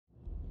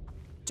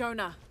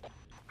Jonah.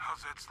 How's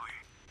Edsley?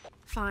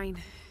 Fine.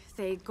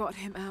 They got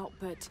him out,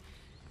 but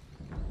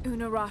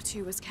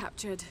Unuratu was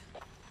captured.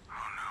 Oh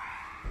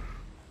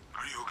no.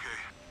 Are you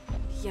okay?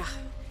 Yeah.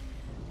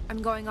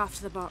 I'm going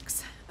after the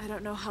box. I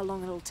don't know how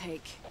long it'll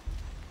take.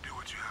 Do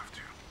what you have to.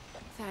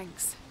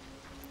 Thanks.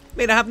 I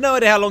mean, I have no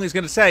idea how long it's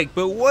going to take,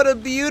 but what a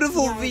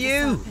beautiful The Eye of the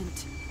view!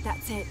 Serpent.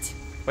 That's it.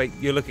 Wait,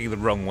 you're looking the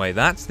wrong way.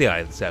 That's the Eye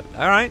of the Serpent.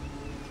 All right.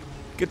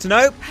 Good to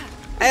know.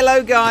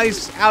 Hello,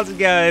 guys. How's it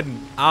going?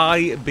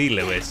 I be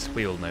Lewis.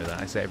 We all know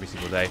that. I say it every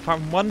single day. Apart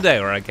from one day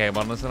where I came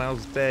on and I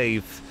was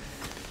Dave.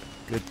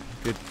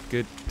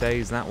 Good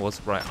days that was.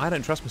 Right, I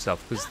don't trust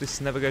myself because this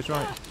never goes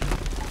right.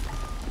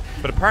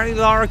 But apparently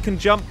Lara can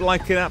jump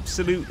like an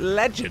absolute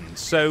legend.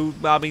 So,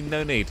 I mean,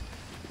 no need.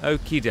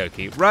 Okie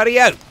dokie.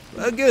 Radio.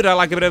 Good. I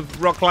like a bit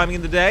of rock climbing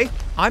in the day.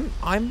 I'm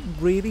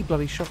really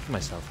bloody shocked at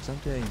myself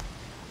because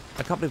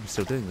I can't believe I'm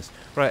still doing this.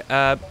 Right,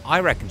 I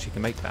reckon she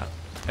can make that.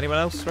 Anyone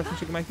else reckon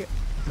she can make it?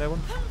 No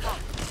one?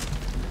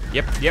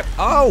 Yep.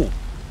 Oh!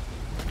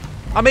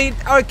 I mean,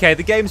 okay,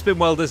 the game's been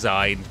well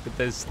designed, but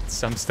there's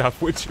some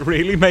stuff which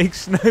really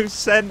makes no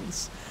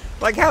sense.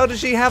 Like, how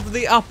does she have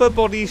the upper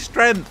body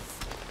strength?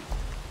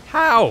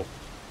 How?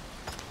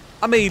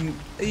 I mean,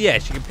 yeah,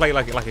 she can play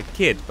like a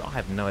kid, but I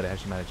have no idea how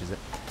she manages it.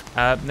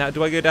 Now,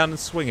 do I go down and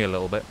swing it a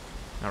little bit?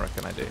 I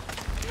reckon I do.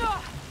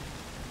 I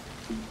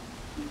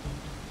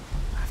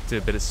have to do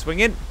a bit of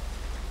swinging.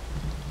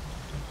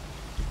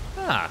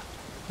 Ah,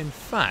 in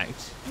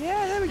fact,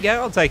 yeah, there we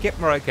go. I'll take it.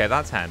 Right, okay,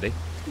 that's handy.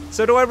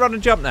 So do I run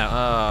and jump now?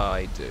 Oh,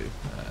 I do.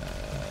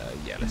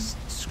 Yeah, let's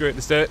screw it.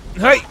 Let's do it.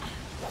 Hey!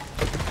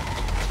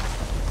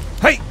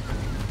 Hey!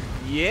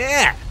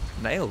 Yeah!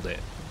 Nailed it.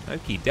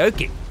 Okie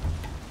dokie.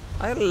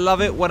 I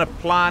love it when a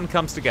plan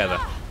comes together.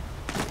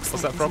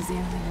 What's that from? This is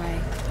the only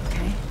way.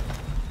 Okay.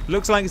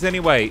 Looks like it's the only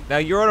way. Now,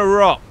 you're on a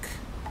rock,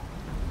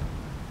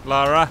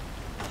 Lara.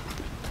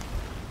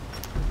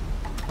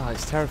 Oh,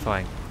 it's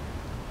terrifying.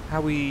 How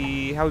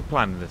we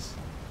planning this?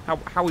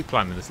 How we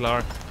planning this,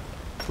 Lara?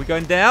 We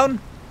going down?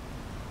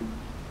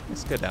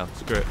 Let's go down.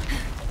 Screw it.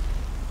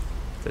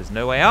 If there's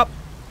no way up,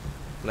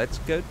 let's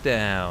go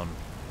down.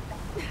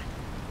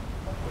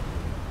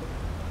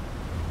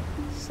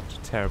 Such a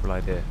terrible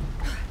idea.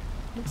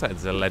 Looks like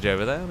there's a ledge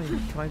over there. I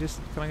mean, can I go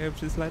over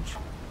to this ledge?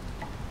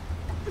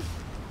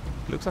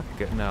 Looks like I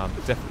get. No, I'm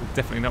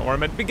definitely not where I'm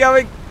meant to be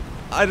going.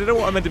 I don't know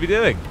what I'm meant to be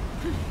doing.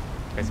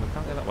 Okay, so I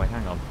can't go that way.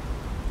 Hang on.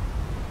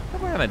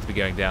 Where am I meant to be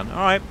going down?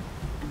 Alright.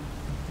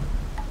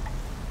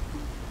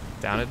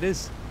 Down it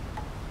is.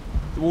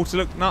 The water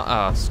looks not.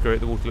 Ah, screw it.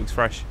 The water looks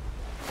fresh.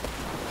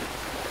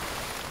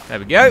 There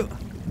we go.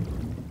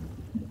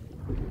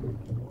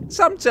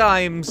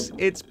 Sometimes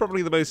it's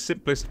probably the most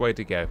simplest way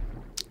to go.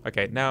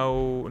 Okay,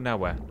 now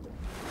where?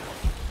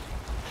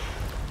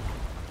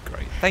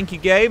 Great. Thank you,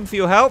 game, for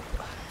your help.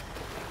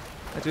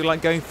 I do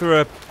like going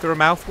through a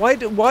mouth. Why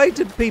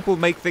did people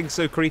make things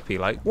so creepy?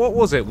 Like, what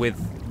was it with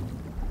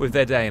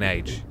their day and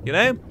age? You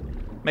know,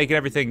 making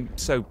everything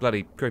so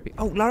bloody creepy.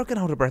 Oh, Lara can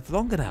hold her breath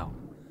longer now.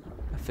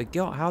 I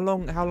forgot how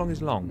long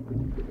is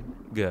long.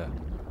 Gah.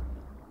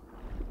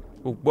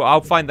 Well,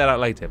 I'll find that out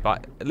later.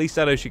 But at least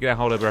I know she can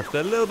hold her breath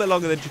a little bit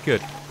longer than she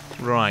could.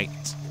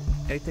 Right.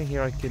 Anything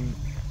here I can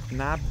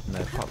nab? No,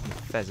 apart from the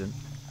pheasant,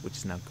 which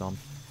is now gone.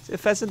 Is it a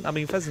pheasant? I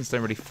mean, pheasants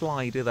don't really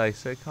fly, do they?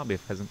 So it can't be a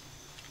pheasant.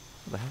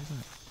 What the hell is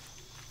that?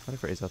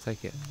 Whatever it is, I'll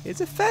take it.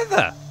 It's a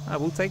feather! I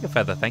will take a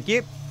feather, thank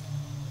you.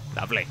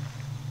 Lovely.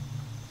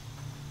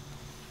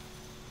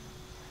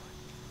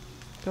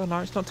 Go on,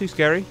 Lara, it's not too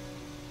scary.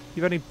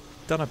 You've only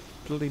done a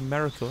bloody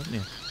miracle, haven't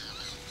you?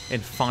 In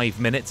 5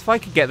 minutes. If I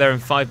could get there in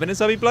 5 minutes,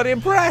 I'd be bloody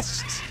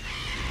impressed!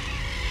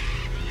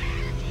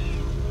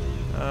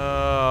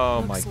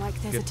 Oh, my goodness. Looks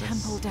like there's a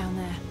temple down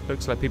there.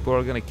 Looks like people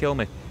are going to kill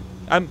me.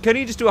 Can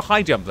you just do a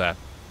high jump there?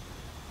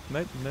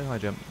 Nope, no high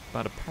jump.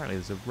 But apparently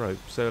there's a rope,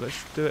 so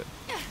let's do it.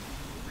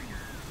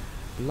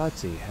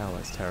 Bloody hell,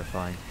 that's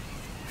terrifying.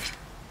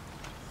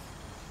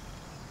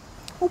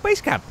 Oh,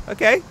 base camp.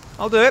 Okay,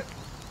 I'll do it.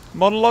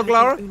 Monologue,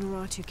 Lara?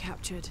 Unuratu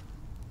captured.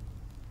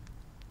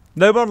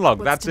 No monologue,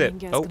 What's that's it.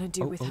 gonna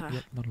do with her?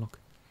 Yeah, monologue.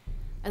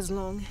 As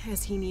long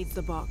as he needs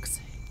the box,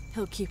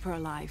 he'll keep her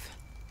alive.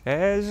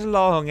 As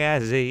long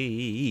as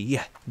he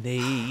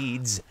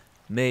needs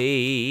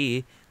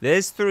me.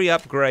 There's 3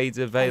 upgrades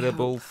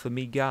available for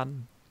me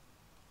gun.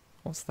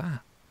 What's that?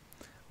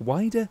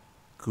 Wider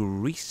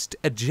greased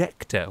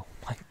ejector. Oh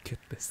my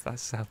goodness, that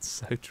sounds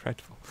so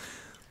dreadful.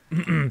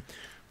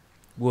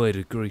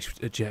 Wider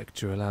greased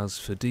ejector allows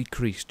for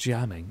decreased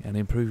jamming and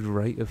improved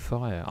rate of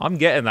fire. I'm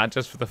getting that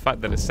just for the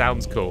fact that it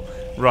sounds cool.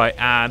 Right,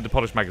 and a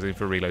polished magazine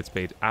for reload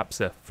speed.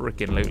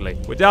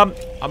 Abso-freaking-lutely. We're done.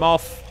 I'm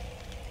off.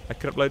 I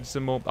could upload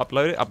some more.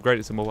 Upload it, upgrade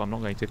it some more. I'm not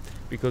going to.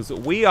 Because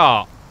we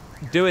are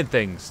doing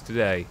things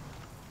today.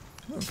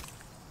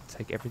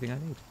 Take everything I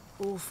need.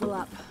 All full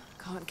up.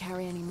 Can't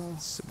carry any more.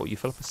 So what, you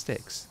fill up with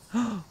sticks?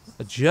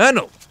 A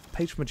journal.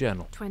 Page from a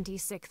journal.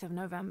 26th of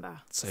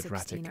November, So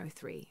dramatic.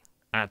 1603.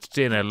 At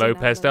dinner,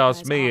 Lopez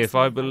asked me if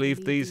I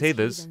believed these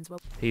heathens.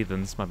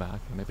 Heathens, my bad.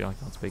 Maybe I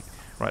can't speak.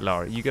 Right,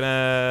 Lara, you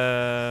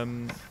gonna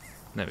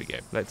There we go.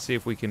 Let's see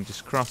if we can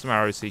just craft some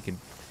arrows so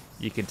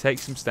you can take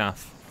some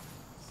stuff.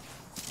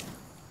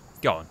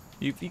 Go on.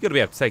 You've got to be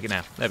able to take it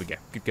now. There we go.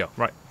 Good girl.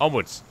 Right,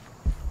 onwards.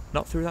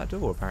 Not through that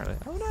door, apparently.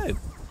 Oh, no.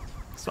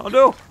 It's not a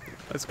door.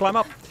 Let's climb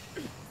up.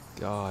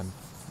 God,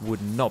 I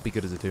would not be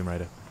good as a Tomb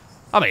Raider.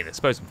 I mean, I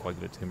suppose I'm quite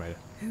good at Tomb Raider.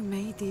 Who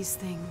made these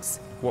things?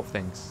 What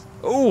things?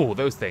 Oh,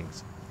 those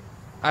things.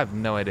 I have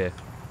no idea.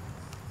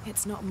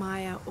 It's not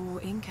Maya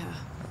or Inca.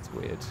 That's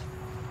weird.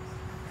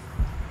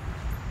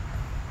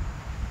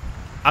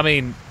 I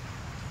mean,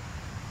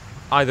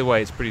 either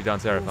way, it's pretty darn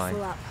terrifying.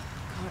 All full up.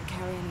 Can't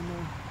carry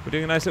anymore. We're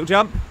doing a nice little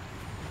jump.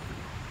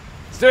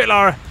 Let's do it,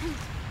 Lara.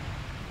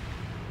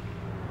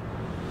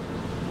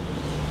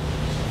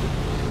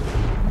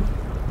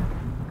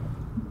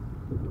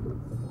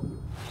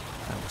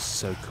 That was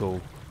so cool.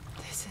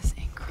 This is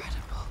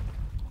incredible.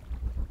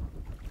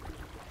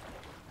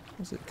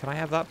 What's it? Can I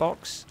have that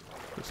box?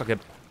 Looks like a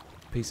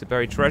piece of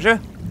buried treasure.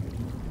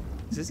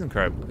 This is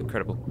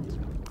incredible. It's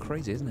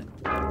crazy, isn't it?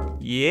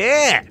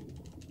 Yeah!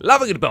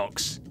 Love a good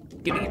box.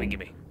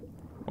 Gimme.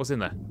 What's in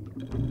there?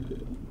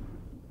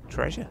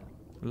 Treasure.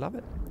 Love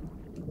it.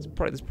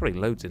 There's probably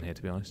loads in here,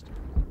 to be honest.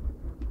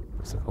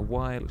 Looks like a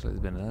wire. Looks like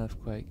there's been an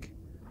earthquake.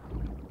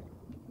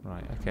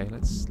 Right. Okay.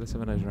 Let's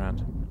have a nose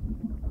around.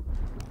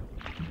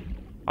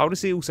 I want to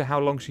see also how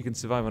long she can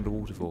survive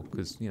underwater for,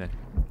 because you know,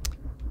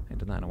 ain't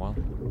done that in a while.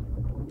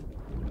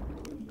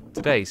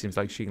 Today seems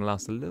like she can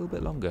last a little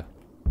bit longer.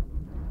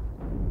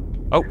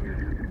 Oh.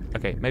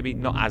 Okay. Maybe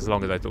not as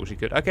long as I thought she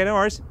could. Okay. No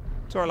worries.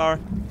 Sorry, Lara.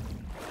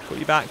 Put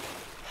you back.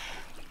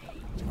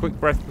 Quick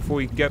breath before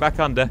we go back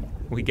under.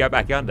 We go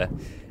back under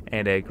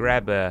and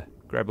grab all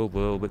the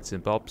little bits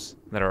and bobs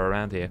that are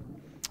around here.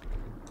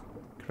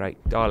 Great.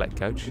 Dialect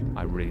coach.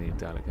 I really need a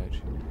dialect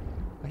coach.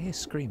 I hear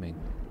screaming.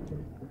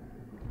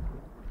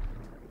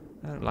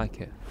 I don't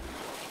like it.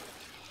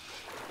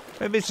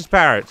 Maybe it's just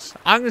parrots.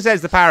 I'm going to say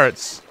it's the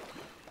parrots.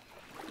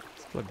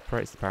 It's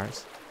the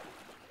parrots.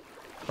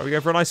 Are we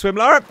going for a nice swim,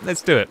 Lara?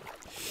 Let's do it.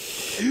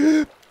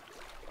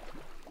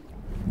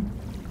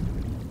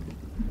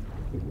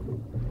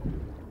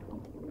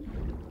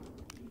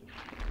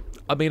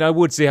 I mean, I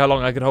would see how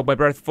long I could hold my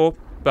breath for,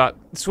 but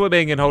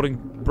swimming and holding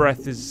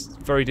breath is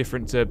very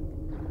different to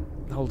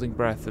holding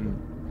breath and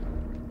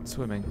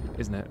swimming,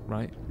 isn't it?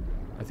 Right?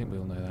 I think we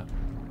all know that.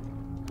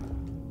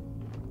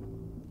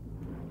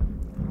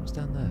 What's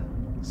down there?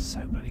 So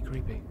bloody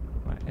creepy.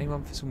 Right,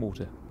 anyone for some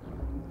water?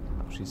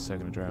 Oh, she's so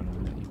gonna drown in a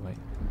minute. You wait.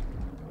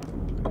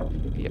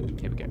 Yep,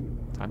 here we go.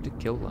 Time to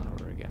kill Lara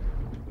again.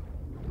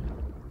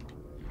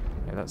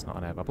 Okay, that's not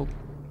an air bubble.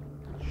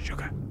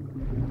 Sugar.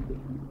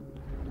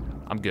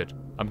 I'm good.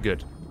 I'm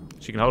good.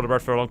 She can hold her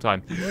breath for a long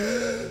time.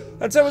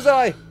 And so was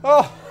I!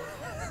 Oh!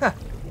 That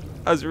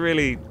was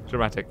really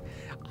dramatic.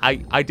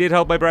 I did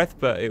hold my breath,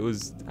 but it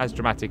was as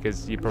dramatic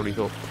as you probably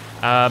thought.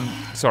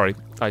 Sorry.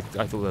 I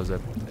thought there was a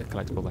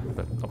collectible there,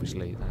 but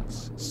obviously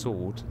that's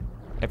sword.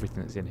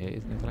 Everything that's in here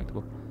isn't a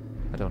collectible.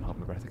 I don't hold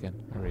my breath again.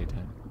 I really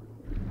don't.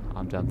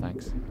 I'm done,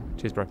 thanks.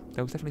 Cheers, bro.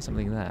 There was definitely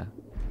something there.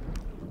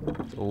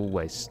 There's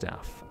always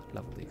stuff.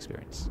 Love the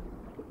experience.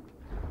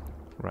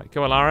 Right,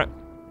 come on, Lara.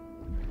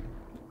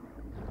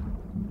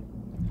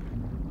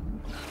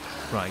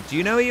 Right, do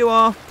you know who you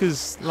are?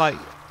 Because, like...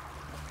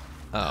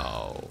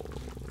 Oh,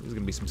 there's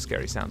going to be some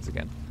scary sounds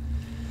again.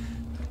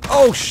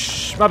 Oh,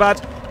 my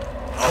bad.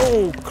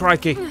 Oh,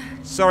 crikey.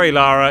 Sorry,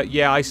 Lara.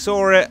 Yeah, I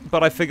saw it,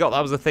 but I forgot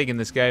that was a thing in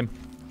this game.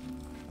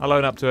 I'll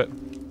own up to it.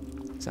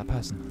 Is that a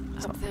person?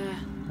 That's up there.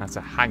 That's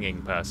a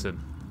hanging person.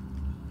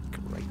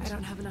 Great. I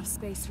don't have enough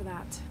space for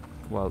that.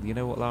 Well, you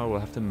know what, Lara? We'll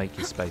have to make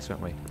you space,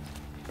 won't we?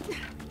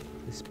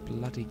 This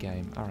bloody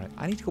game. All right,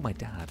 I need to call my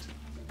dad.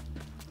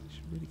 I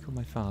should really call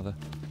my father.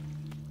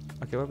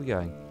 Okay, where are we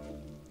going?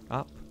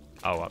 Up?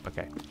 Oh, up,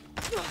 okay.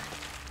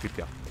 Good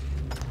girl.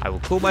 I will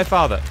call my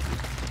father.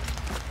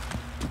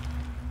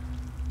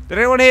 Did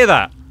anyone hear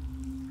that?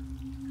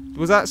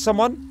 Was that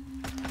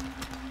someone?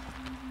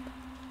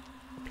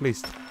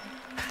 Please.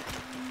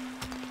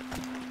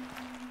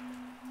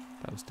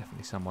 That was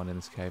definitely someone in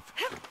this cave.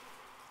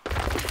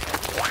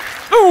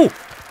 Oh!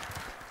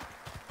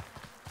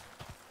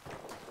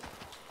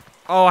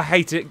 Oh, I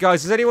hate it.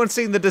 Guys, has anyone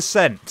seen The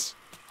Descent?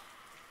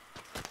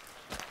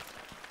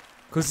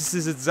 Because this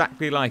is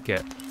exactly like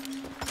it.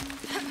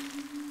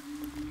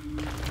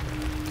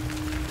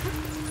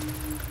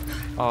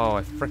 Oh,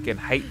 I freaking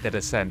hate The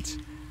Descent.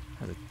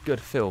 It was a good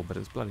film, but it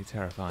was bloody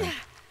terrifying.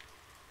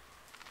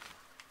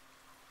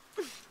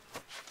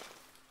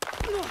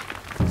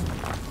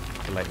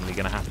 Blatantly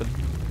gonna happen.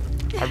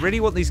 I really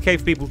want these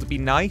cave people to be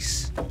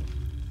nice.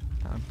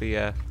 That'd be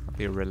a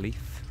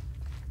relief.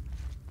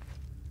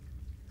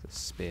 There's a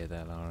spear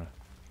there, Lara.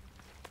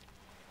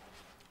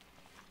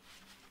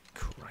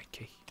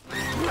 Crikey.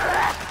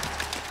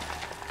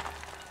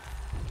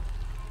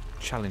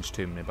 Challenge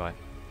tomb nearby.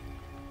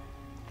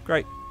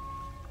 Great.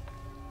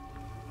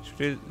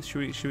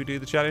 Should we do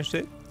the challenge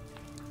tomb?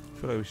 I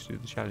feel like we should do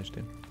the challenge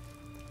tomb.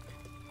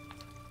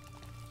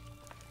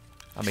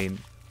 I mean,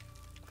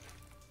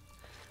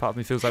 part of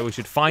me feels like we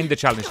should find the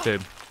challenge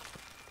tomb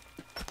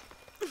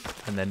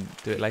and then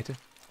do it later.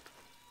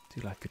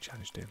 Do like a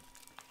challenge, do.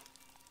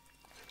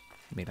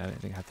 I mean, I don't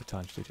think I have the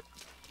time to do it.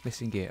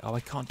 Missing gear. Oh, I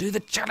can't do the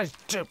challenge,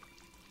 do.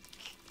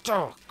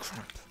 Oh,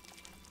 crap.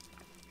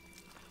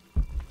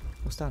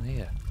 What's down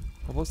here?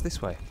 Oh, what's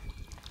this way?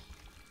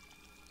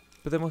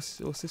 But then what's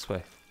this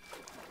way?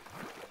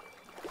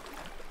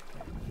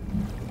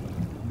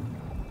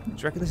 Do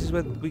you reckon this is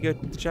where we go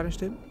to challenge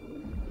him?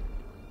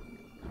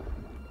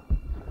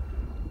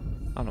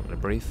 I'm not going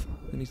to breathe.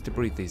 Who needs to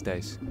breathe these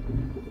days?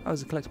 Oh,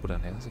 there's a collectible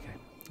down here. That's okay.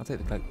 I'll take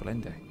the collectible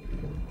any day.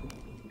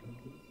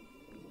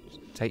 Just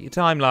take your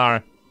time,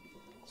 Lara.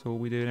 That's all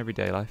we do in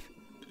everyday life.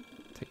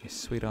 Take your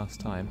sweet ass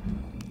time.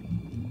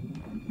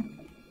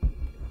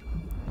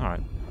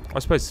 Alright. I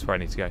suppose this is where I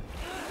need to go.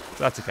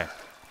 So that's okay.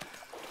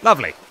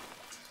 Lovely.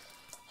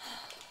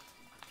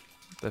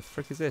 What the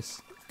frick is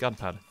this?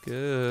 Gunpowder.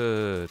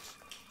 Good.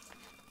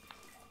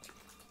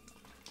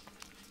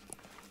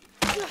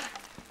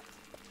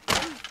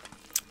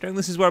 I think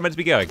this is where I'm meant to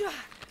be going.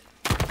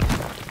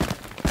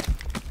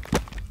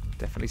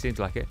 Definitely seems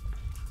like it.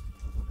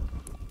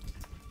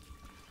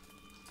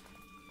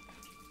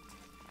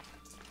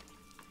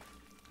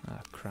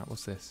 Ah, crap,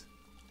 what's this?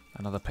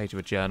 Another page of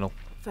a journal.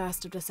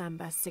 1st of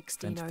December,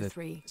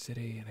 1603.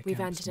 City and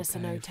We've entered a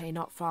cenote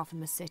not far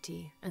from the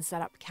city and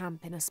set up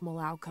camp in a small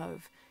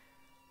alcove.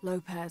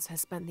 Lopez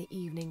has spent the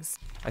evenings...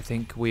 I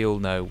think we all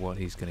know what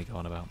he's going to go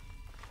on about.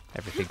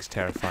 Everything's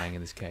terrifying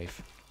in this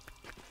cave.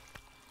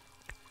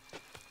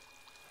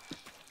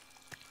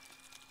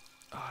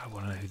 Oh, I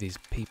want to know who these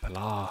people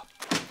are.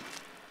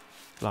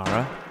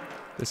 Lara,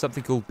 there's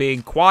something called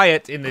being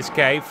quiet in this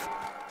cave.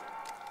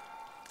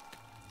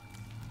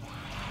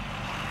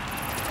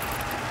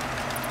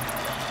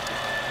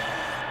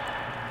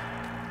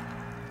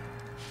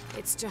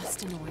 It's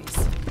just a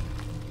noise.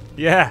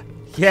 Yeah,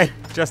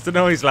 just a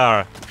noise,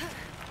 Lara.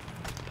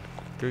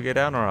 Do we go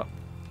down or up?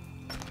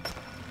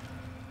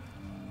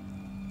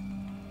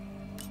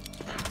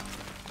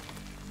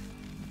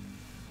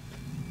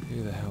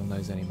 Who the hell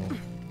knows anymore?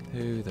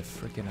 Who the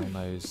frickin' hell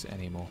knows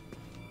anymore?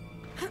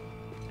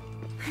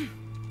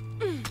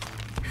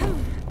 Well,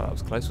 that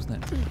was close,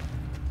 wasn't it?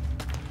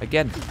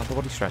 Again, upper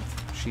body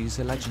strength. She's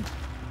a legend.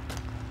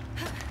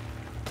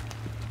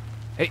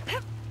 Hey!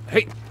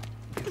 Hey!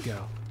 Good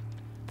girl.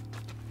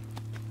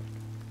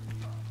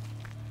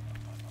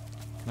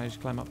 Can I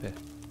just climb up here?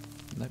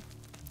 Nope.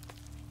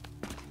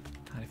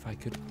 And if I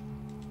could...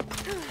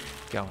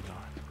 Go on,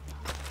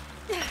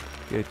 Lara.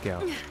 Good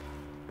girl.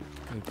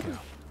 Good girl.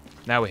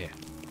 Now we're here.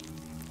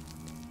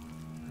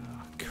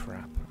 Oh,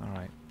 crap.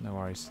 Alright, no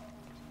worries.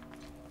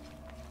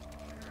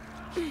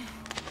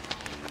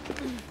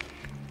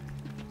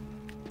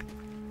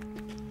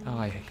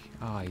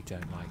 I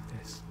don't like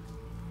this.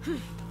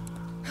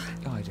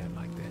 I don't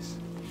like this.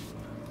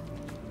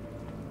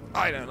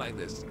 I don't like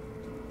this.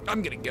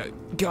 I'm gonna go.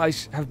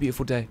 Guys, have a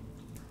beautiful day.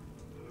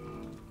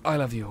 I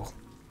love you all.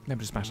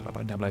 Remember to smash that like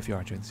button down below if you are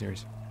enjoying the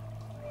series.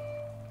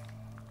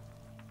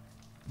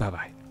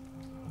 Bye-bye.